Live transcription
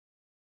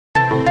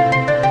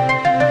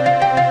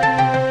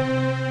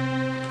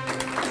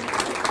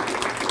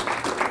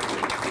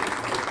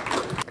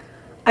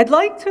I'd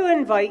like to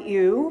invite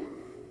you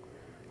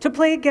to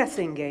play a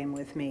guessing game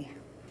with me.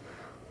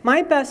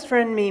 My best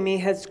friend Mimi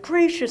has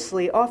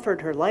graciously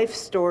offered her life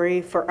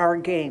story for our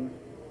game.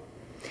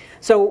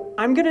 So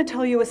I'm going to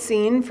tell you a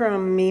scene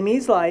from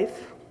Mimi's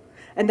life,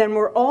 and then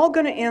we're all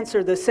going to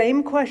answer the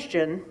same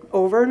question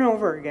over and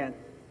over again.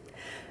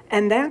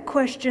 And that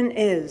question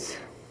is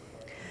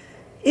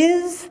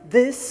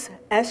this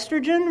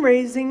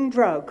estrogen-raising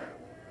drug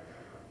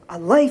a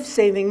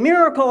life-saving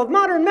miracle of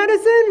modern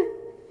medicine,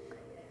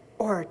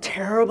 or a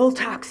terrible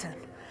toxin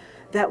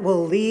that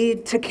will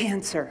lead to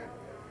cancer?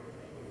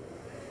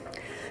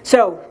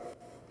 So,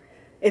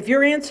 if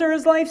your answer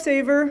is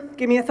Lifesaver,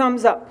 give me a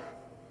thumbs up.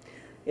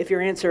 If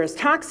your answer is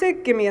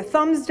toxic, give me a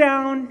thumbs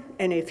down.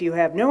 And if you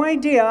have no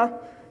idea,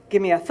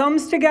 give me a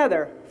thumbs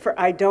together for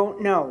I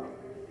don't know.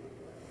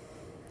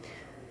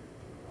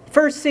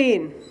 First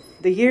scene,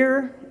 the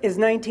year is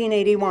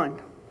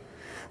 1981.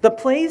 The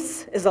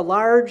place is a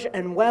large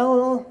and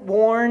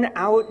well-worn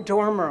out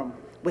dorm room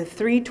with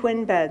 3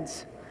 twin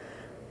beds.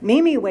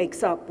 Mimi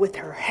wakes up with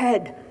her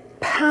head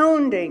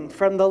pounding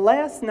from the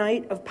last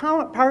night of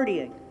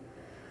partying,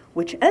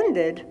 which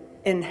ended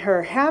in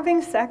her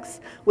having sex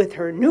with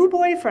her new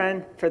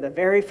boyfriend for the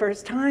very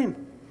first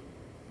time.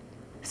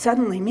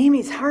 Suddenly,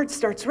 Mimi's heart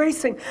starts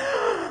racing.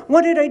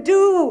 What did I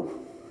do?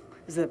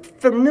 The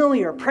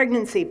familiar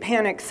pregnancy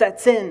panic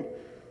sets in.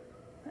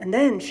 And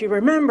then she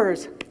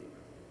remembers,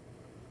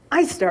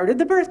 I started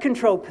the birth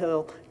control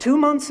pill 2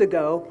 months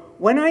ago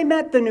when I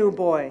met the new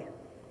boy.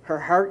 Her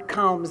heart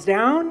calms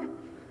down,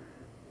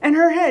 and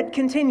her head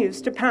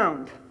continues to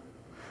pound.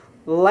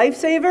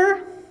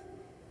 Lifesaver?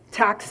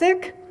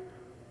 Toxic?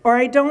 Or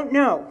I don't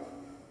know?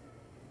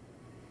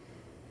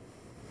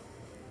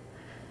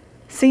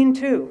 Scene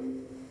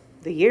 2.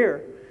 The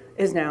year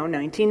is now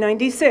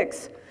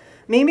 1996.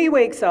 Mimi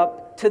wakes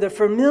up to the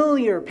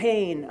familiar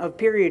pain of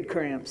period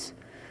cramps,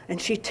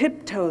 and she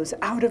tiptoes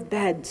out of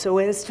bed so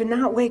as to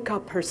not wake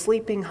up her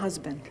sleeping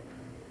husband.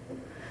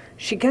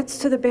 She gets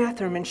to the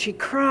bathroom and she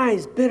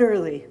cries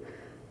bitterly,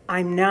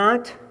 I'm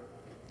not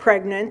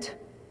pregnant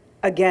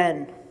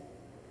again.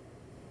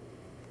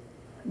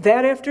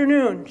 That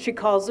afternoon, she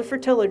calls the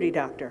fertility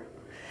doctor.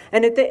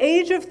 And at the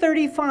age of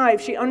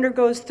 35, she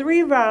undergoes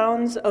 3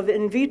 rounds of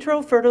in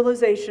vitro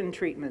fertilization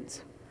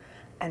treatments.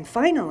 And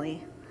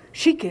finally,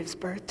 she gives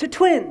birth to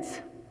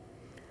twins.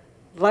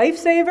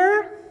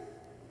 Lifesaver?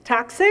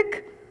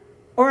 Toxic?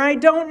 Or I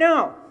don't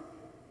know?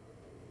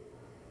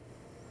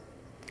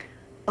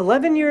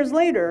 11 years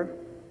later,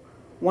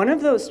 one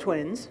of those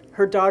twins,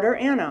 her daughter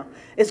Anna,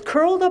 is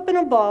curled up in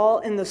a ball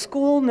in the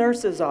school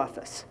nurse's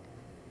office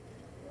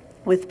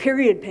with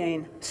period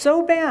pain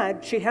so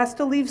bad she has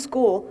to leave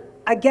school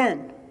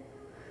again.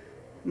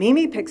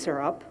 Mimi picks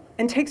her up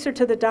and takes her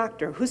to the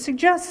doctor, who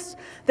suggests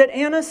that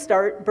Anna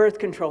start birth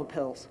control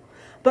pills.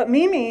 But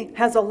Mimi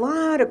has a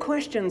lot of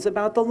questions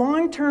about the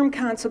long-term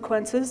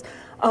consequences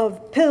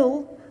of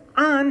pill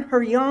on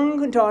her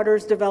young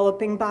daughter's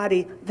developing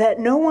body that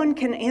no one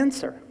can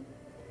answer.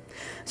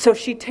 So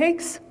she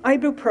takes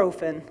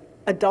ibuprofen,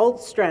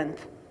 adult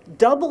strength,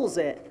 doubles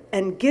it,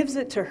 and gives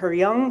it to her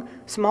young,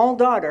 small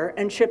daughter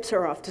and ships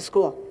her off to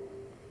school.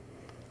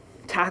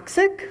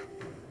 Toxic?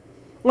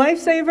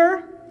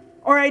 Lifesaver?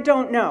 Or I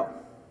don't know?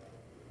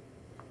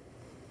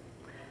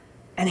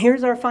 And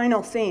here's our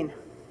final scene.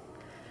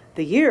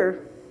 The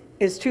year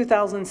is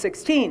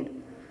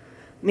 2016.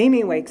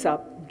 Mimi wakes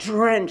up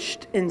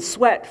drenched in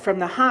sweat from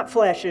the hot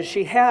flashes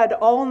she had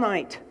all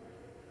night.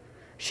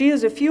 She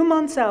is a few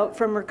months out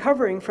from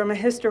recovering from a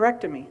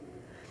hysterectomy.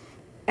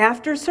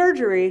 After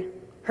surgery,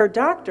 her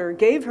doctor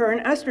gave her an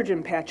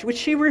estrogen patch, which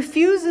she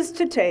refuses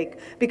to take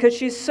because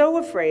she's so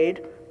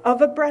afraid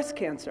of a breast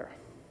cancer.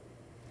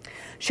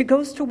 She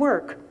goes to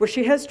work where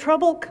she has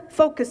trouble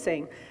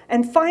focusing,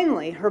 and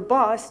finally her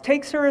boss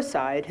takes her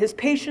aside, his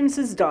patience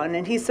is done,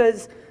 and he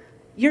says,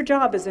 your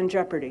job is in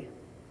jeopardy.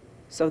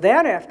 So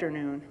that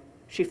afternoon,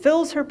 she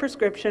fills her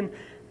prescription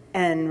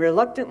and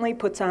reluctantly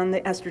puts on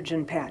the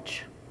estrogen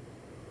patch.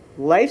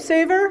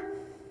 Lifesaver?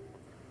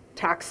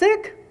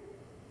 Toxic?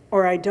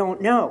 Or I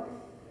don't know?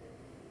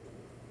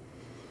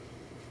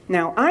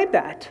 Now, I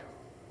bet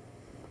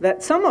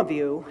that some of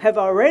you have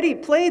already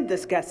played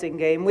this guessing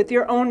game with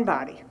your own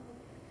body.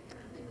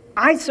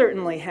 I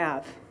certainly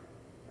have.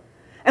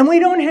 And we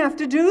don't have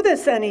to do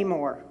this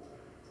anymore.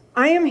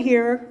 I am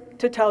here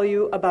to tell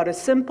you about a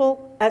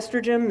simple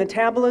estrogen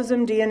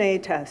metabolism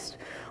DNA test,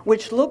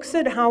 which looks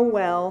at how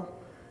well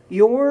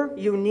your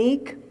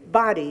unique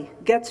body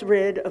gets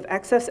rid of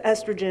excess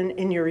estrogen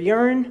in your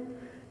urine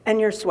and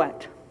your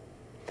sweat.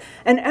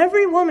 And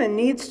every woman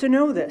needs to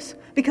know this,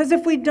 because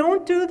if we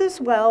don't do this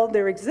well,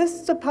 there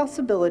exists a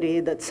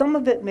possibility that some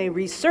of it may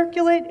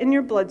recirculate in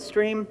your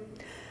bloodstream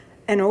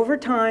and over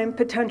time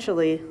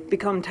potentially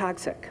become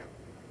toxic.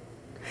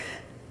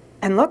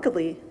 And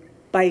luckily,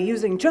 by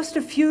using just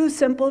a few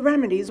simple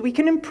remedies, we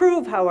can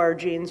improve how our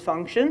genes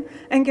function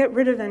and get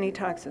rid of any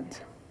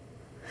toxins.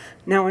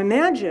 Now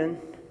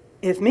imagine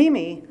if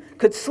Mimi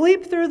could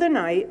sleep through the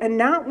night and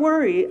not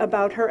worry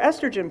about her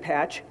estrogen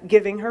patch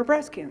giving her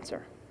breast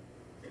cancer.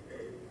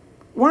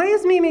 Why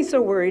is Mimi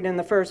so worried in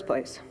the first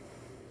place?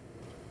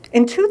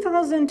 In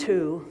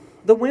 2002,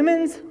 the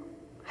Women's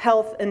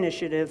Health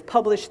Initiative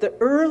published the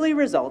early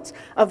results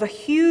of a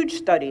huge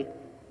study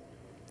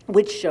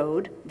which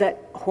showed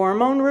that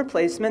hormone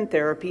replacement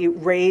therapy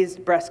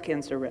raised breast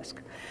cancer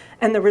risk.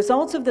 And the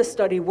results of this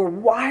study were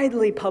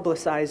widely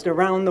publicized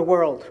around the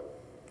world.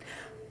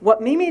 What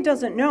Mimi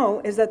doesn't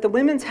know is that the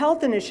Women's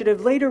Health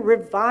Initiative later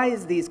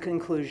revised these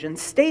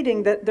conclusions,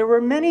 stating that there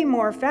were many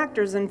more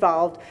factors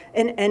involved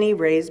in any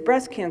raised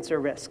breast cancer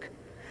risk.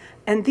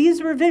 And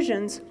these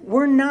revisions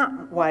were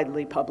not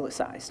widely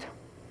publicized.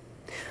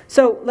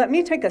 So let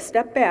me take a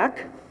step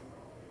back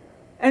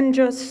and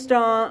just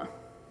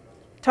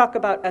talk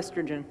about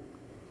estrogen.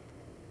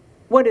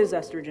 What is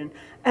estrogen?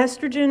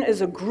 Estrogen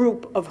is a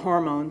group of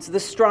hormones, the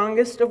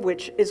strongest of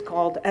which is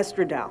called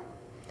estradiol.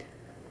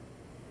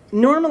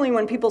 Normally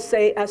when people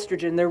say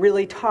estrogen, they're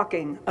really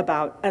talking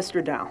about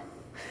estradiol.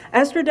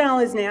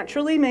 Estradiol is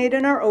naturally made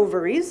in our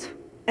ovaries,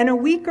 and a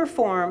weaker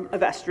form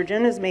of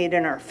estrogen is made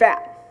in our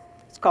fat.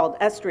 It's called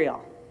estriol.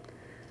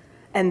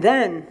 And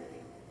then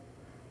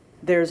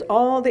there's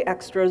all the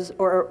extras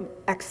or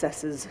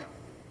excesses.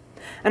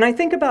 And I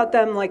think about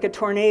them like a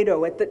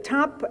tornado. At the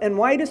top and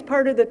widest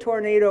part of the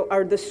tornado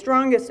are the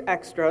strongest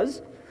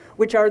extras,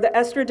 which are the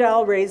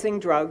estradiol-raising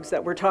drugs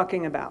that we're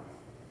talking about.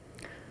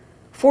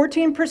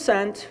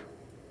 14%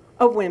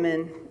 of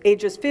women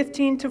ages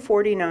 15 to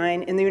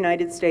 49 in the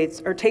United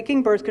States are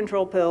taking birth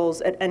control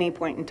pills at any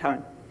point in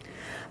time.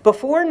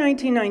 Before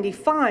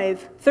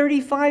 1995,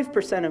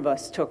 35% of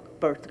us took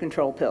birth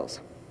control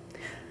pills.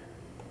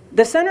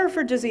 The Center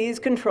for Disease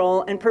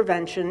Control and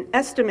Prevention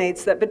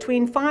estimates that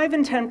between 5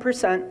 and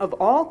 10% of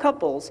all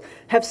couples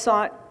have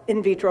sought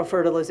in vitro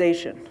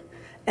fertilization.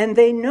 And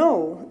they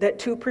know that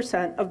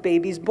 2% of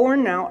babies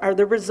born now are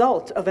the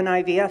result of an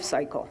IVF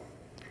cycle.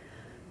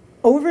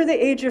 Over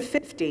the age of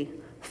 50,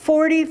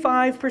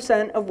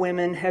 45% of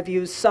women have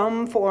used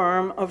some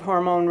form of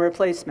hormone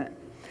replacement.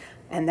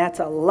 And that's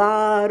a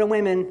lot of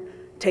women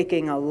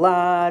taking a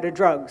lot of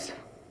drugs.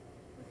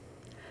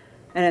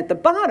 And at the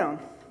bottom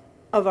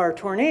of our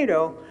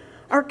tornado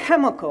are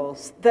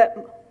chemicals that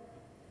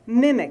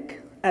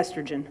mimic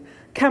estrogen.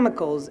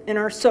 Chemicals in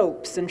our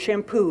soaps and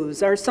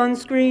shampoos, our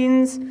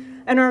sunscreens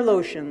and our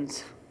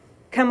lotions.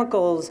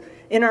 Chemicals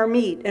in our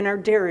meat and our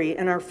dairy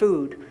and our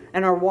food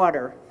and our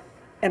water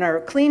and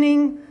our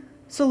cleaning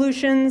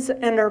solutions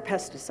and our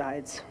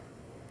pesticides.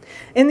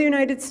 In the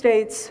United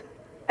States,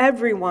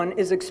 everyone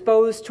is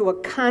exposed to a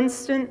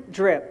constant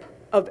drip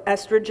of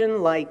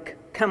estrogen-like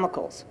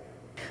chemicals.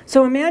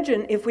 So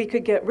imagine if we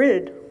could get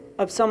rid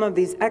of some of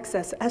these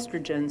excess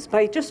estrogens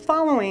by just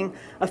following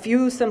a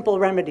few simple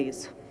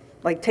remedies,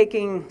 like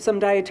taking some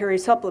dietary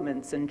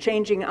supplements and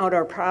changing out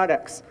our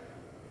products.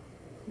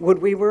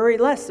 Would we worry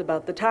less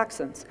about the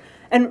toxins?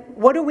 And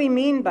what do we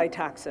mean by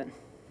toxin?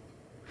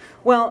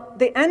 Well,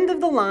 the end of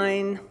the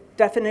line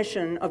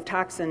definition of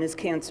toxin is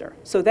cancer.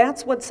 So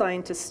that's what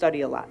scientists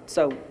study a lot.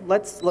 So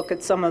let's look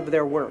at some of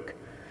their work.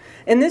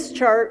 In this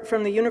chart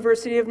from the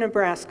University of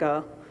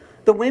Nebraska,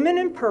 the women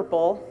in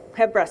purple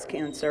have breast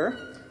cancer,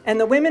 and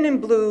the women in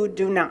blue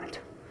do not.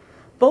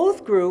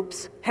 Both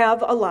groups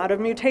have a lot of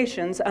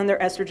mutations on their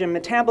estrogen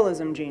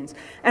metabolism genes.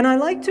 And I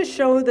like to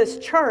show this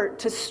chart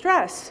to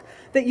stress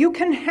that you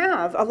can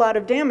have a lot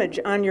of damage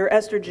on your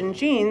estrogen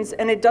genes,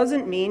 and it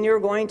doesn't mean you're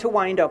going to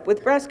wind up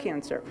with breast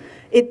cancer.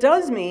 It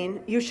does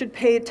mean you should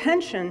pay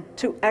attention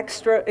to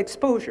extra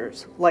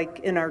exposures, like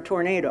in our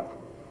tornado.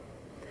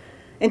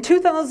 In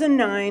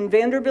 2009,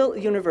 Vanderbilt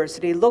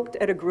University looked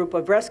at a group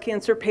of breast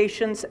cancer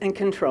patients and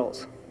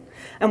controls.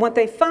 And what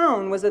they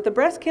found was that the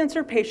breast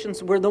cancer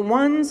patients were the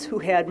ones who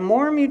had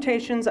more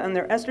mutations on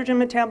their estrogen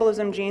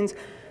metabolism genes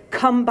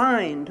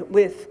combined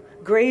with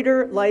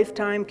greater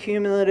lifetime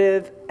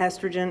cumulative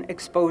estrogen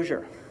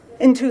exposure.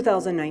 In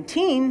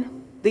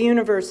 2019, the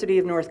University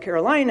of North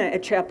Carolina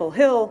at Chapel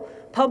Hill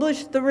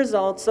published the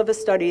results of a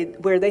study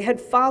where they had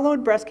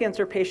followed breast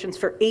cancer patients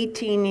for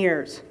 18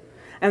 years.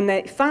 And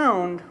they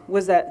found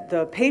was that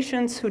the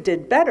patients who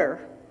did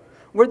better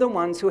were the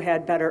ones who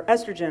had better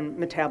estrogen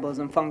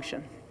metabolism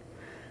function.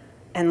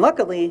 And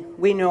luckily,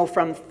 we know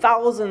from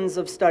thousands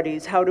of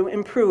studies how to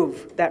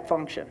improve that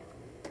function.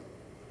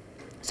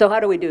 So how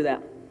do we do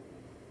that?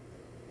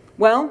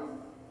 Well,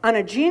 on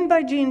a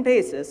gene-by-gene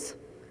basis,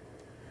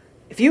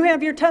 if you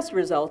have your test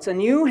results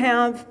and you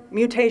have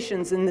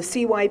mutations in the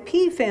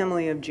CYP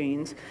family of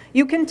genes,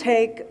 you can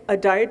take a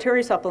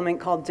dietary supplement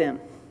called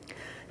DIM.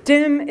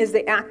 DIM is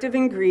the active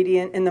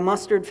ingredient in the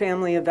mustard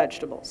family of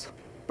vegetables: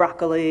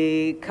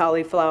 broccoli,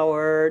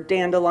 cauliflower,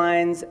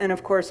 dandelions, and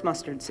of course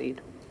mustard seed.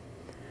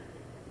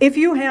 If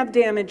you have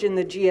damage in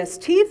the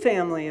GST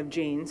family of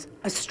genes,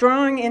 a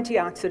strong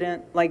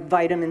antioxidant like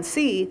vitamin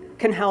C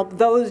can help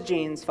those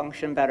genes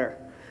function better.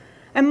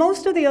 And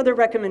most of the other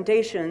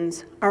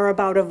recommendations are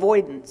about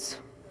avoidance.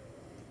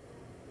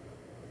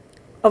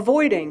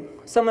 Avoiding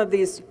some of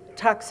these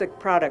toxic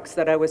products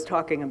that I was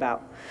talking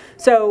about.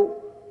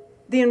 So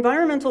The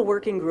Environmental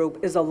Working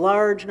Group is a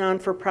large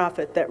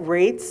non-for-profit that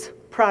rates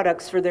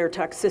products for their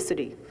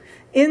toxicity.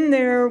 In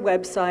their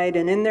website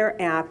and in their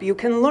app, you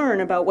can learn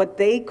about what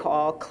they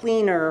call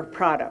cleaner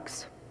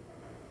products.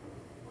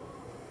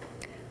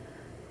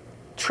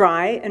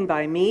 Try and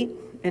buy meat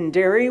and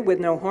dairy with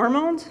no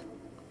hormones.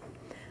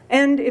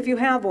 And if you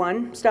have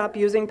one, stop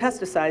using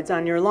pesticides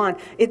on your lawn.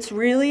 It's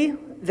really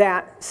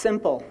that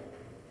simple.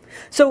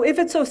 So if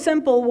it's so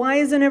simple, why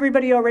isn't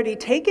everybody already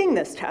taking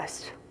this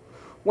test?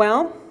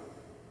 Well,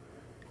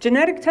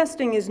 genetic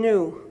testing is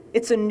new.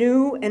 It's a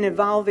new and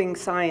evolving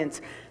science,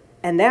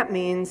 and that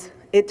means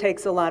it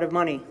takes a lot of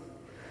money.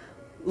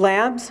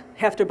 Labs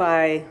have to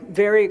buy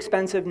very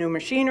expensive new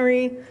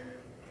machinery.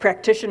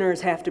 Practitioners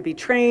have to be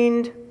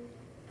trained.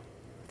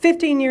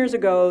 15 years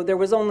ago, there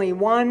was only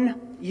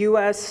one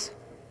US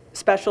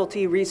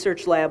specialty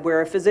research lab where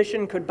a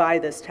physician could buy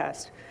this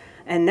test.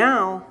 And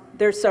now,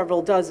 there's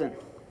several dozen.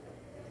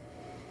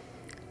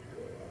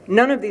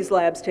 None of these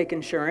labs take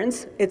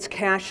insurance. It's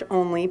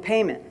cash-only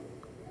payment.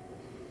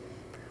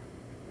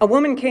 A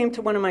woman came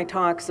to one of my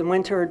talks and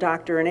went to her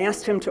doctor and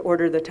asked him to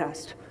order the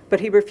test. But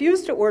he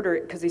refused to order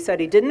it because he said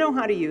he didn't know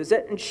how to use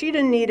it and she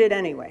didn't need it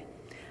anyway.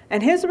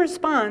 And his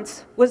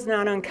response was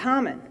not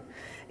uncommon.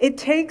 It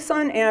takes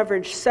on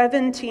average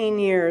 17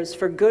 years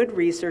for good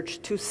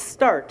research to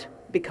start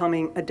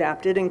becoming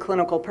adapted in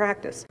clinical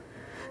practice.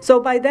 So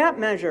by that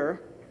measure,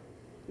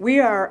 we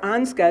are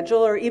on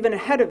schedule or even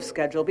ahead of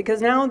schedule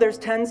because now there's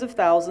tens of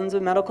thousands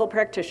of medical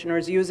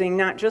practitioners using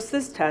not just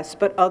this test,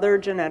 but other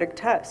genetic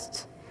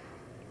tests.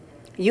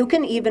 You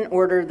can even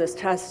order this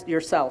test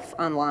yourself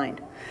online.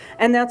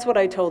 And that's what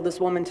I told this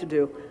woman to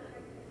do.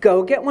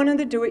 Go get one of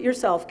the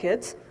do-it-yourself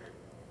kits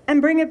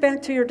and bring it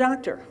back to your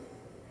doctor.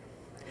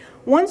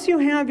 Once you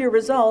have your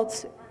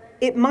results,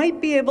 it might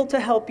be able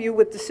to help you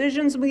with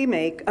decisions we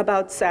make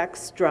about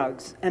sex,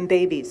 drugs, and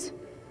babies.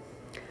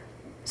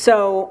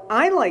 So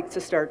I like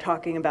to start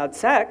talking about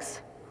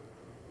sex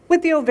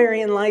with the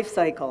ovarian life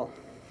cycle.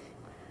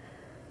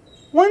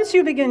 Once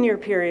you begin your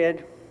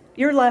period,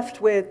 you're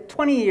left with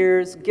 20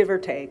 years, give or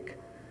take,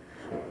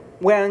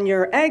 when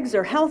your eggs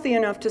are healthy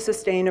enough to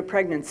sustain a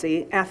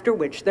pregnancy, after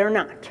which they're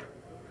not.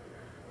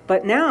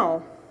 But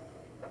now,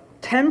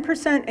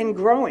 10% and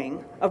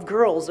growing of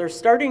girls are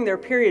starting their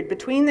period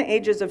between the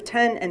ages of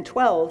 10 and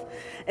 12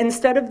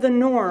 instead of the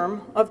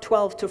norm of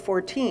 12 to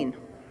 14.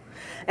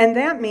 And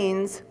that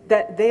means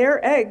that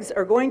their eggs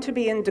are going to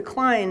be in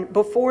decline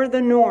before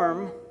the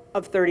norm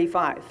of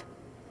 35.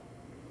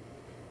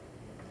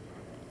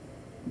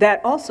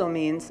 That also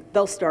means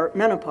they'll start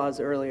menopause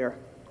earlier.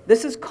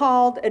 This is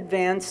called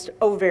advanced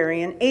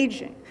ovarian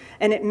aging,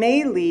 and it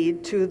may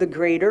lead to the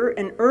greater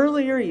and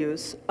earlier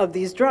use of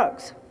these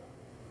drugs.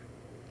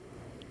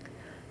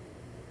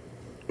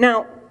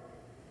 Now,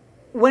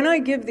 when I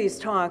give these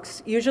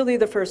talks, usually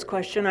the first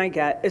question I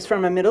get is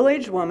from a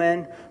middle-aged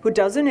woman who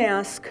doesn't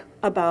ask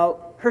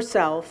about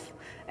herself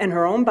and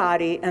her own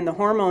body and the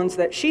hormones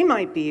that she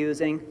might be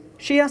using.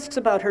 She asks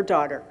about her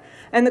daughter.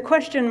 And the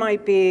question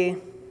might be,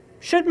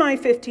 should my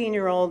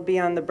 15-year-old be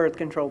on the birth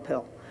control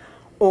pill?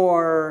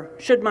 Or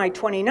should my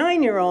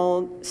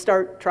 29-year-old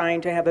start trying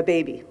to have a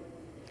baby?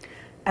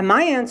 And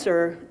my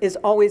answer is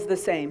always the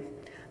same.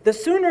 The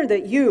sooner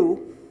that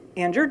you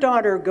and your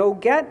daughter go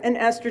get an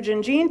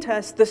estrogen gene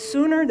test, the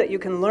sooner that you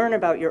can learn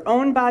about your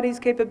own body's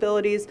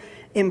capabilities,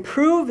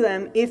 improve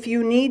them if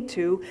you need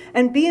to,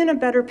 and be in a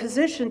better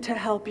position to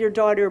help your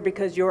daughter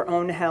because your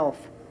own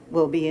health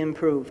will be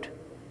improved.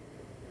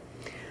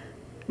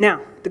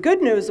 Now, the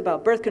good news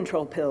about birth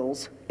control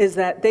pills is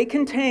that they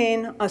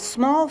contain a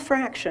small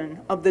fraction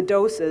of the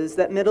doses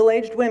that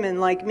middle-aged women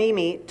like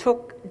Mimi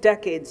took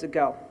decades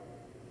ago.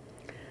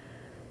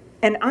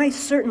 And I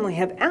certainly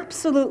have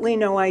absolutely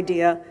no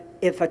idea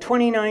if a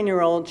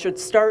 29-year-old should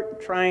start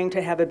trying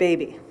to have a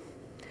baby.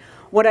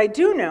 What I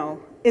do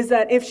know is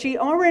that if she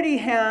already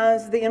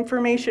has the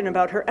information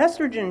about her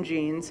estrogen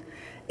genes,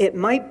 it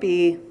might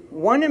be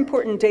one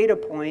important data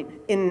point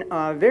in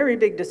a very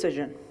big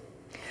decision.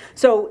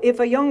 So if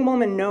a young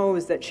woman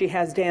knows that she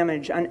has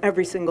damage on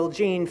every single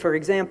gene, for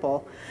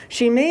example,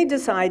 she may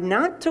decide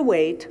not to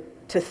wait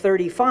to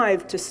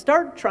 35 to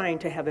start trying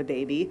to have a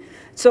baby,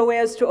 so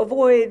as to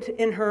avoid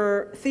in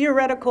her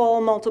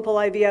theoretical multiple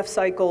IVF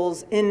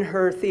cycles in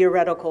her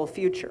theoretical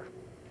future.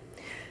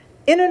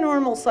 In a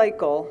normal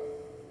cycle,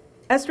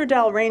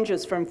 estradiol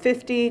ranges from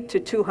 50 to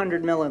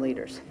 200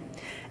 milliliters.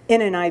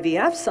 In an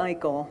IVF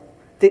cycle,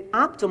 the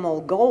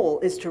optimal goal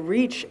is to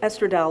reach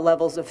estradiol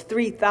levels of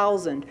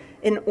 3,000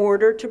 in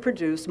order to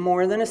produce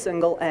more than a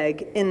single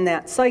egg in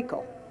that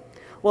cycle.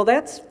 Well,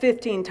 that's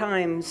 15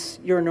 times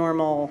your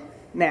normal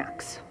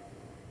max.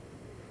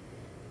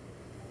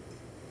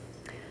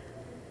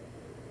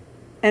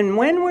 And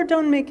when we're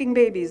done making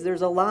babies,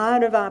 there's a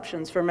lot of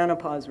options for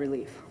menopause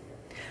relief.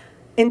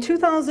 In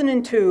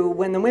 2002,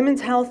 when the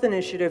Women's Health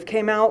Initiative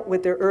came out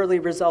with their early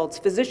results,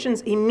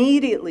 physicians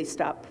immediately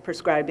stopped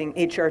prescribing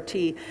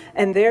HRT,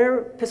 and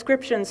their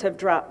prescriptions have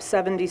dropped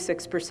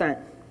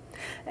 76%.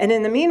 And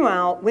in the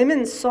meanwhile,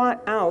 women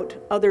sought out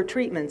other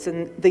treatments,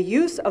 and the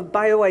use of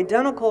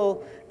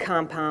bioidentical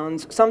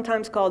compounds,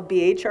 sometimes called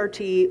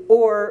BHRT,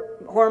 or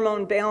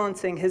hormone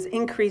balancing, has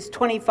increased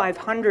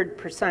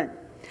 2,500%.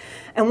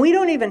 And we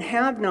don't even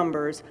have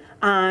numbers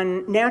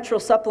on natural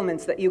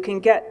supplements that you can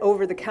get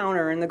over the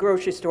counter in the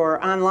grocery store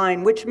or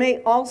online, which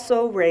may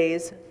also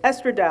raise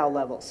estradiol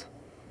levels.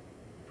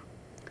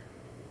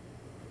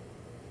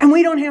 And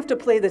we don't have to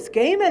play this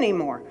game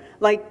anymore.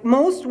 Like,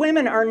 most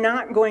women are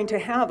not going to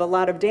have a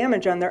lot of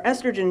damage on their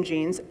estrogen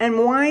genes, and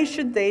why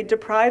should they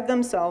deprive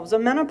themselves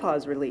of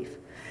menopause relief?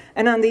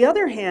 And on the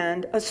other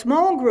hand, a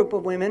small group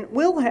of women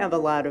will have a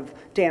lot of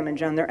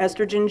damage on their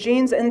estrogen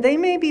genes, and they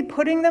may be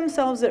putting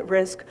themselves at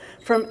risk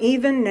from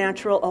even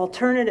natural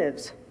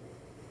alternatives.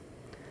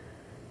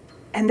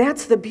 And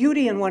that's the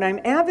beauty in what I'm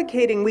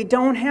advocating. We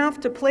don't have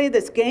to play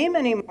this game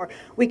anymore.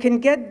 We can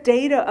get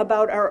data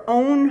about our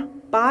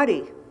own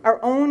body,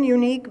 our own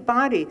unique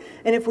body.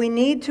 And if we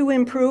need to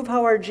improve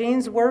how our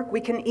genes work,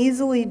 we can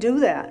easily do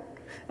that.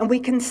 And we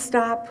can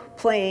stop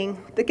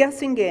playing the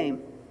guessing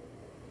game.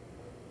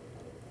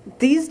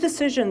 These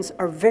decisions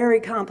are very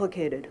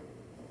complicated.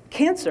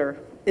 Cancer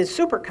is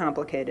super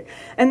complicated.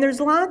 And there's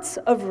lots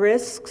of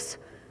risks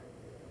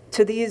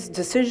to these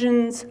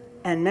decisions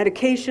and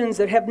medications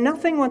that have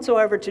nothing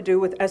whatsoever to do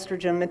with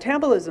estrogen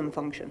metabolism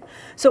function.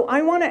 So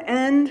I want to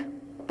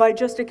end by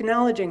just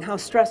acknowledging how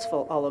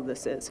stressful all of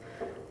this is.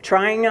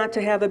 Trying not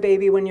to have a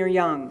baby when you're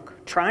young,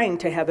 trying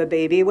to have a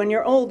baby when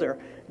you're older,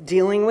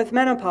 dealing with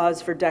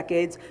menopause for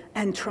decades,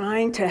 and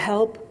trying to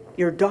help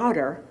your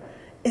daughter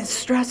is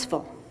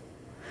stressful.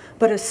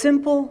 But a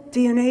simple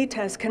DNA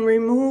test can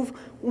remove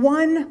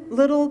one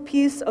little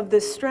piece of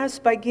this stress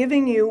by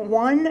giving you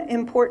one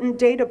important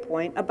data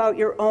point about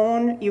your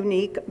own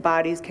unique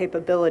body's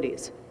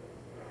capabilities.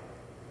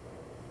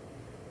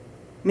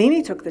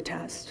 Mimi took the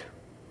test,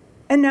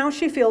 and now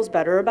she feels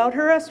better about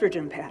her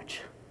estrogen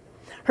patch.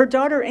 Her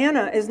daughter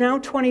Anna is now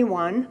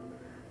 21,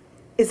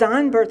 is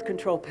on birth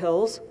control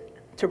pills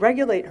to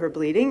regulate her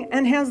bleeding,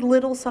 and has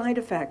little side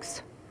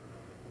effects.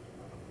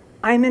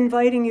 I'm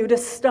inviting you to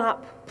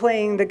stop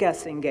playing the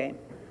guessing game.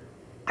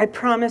 I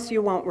promise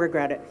you won't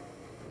regret it.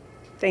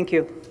 Thank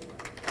you.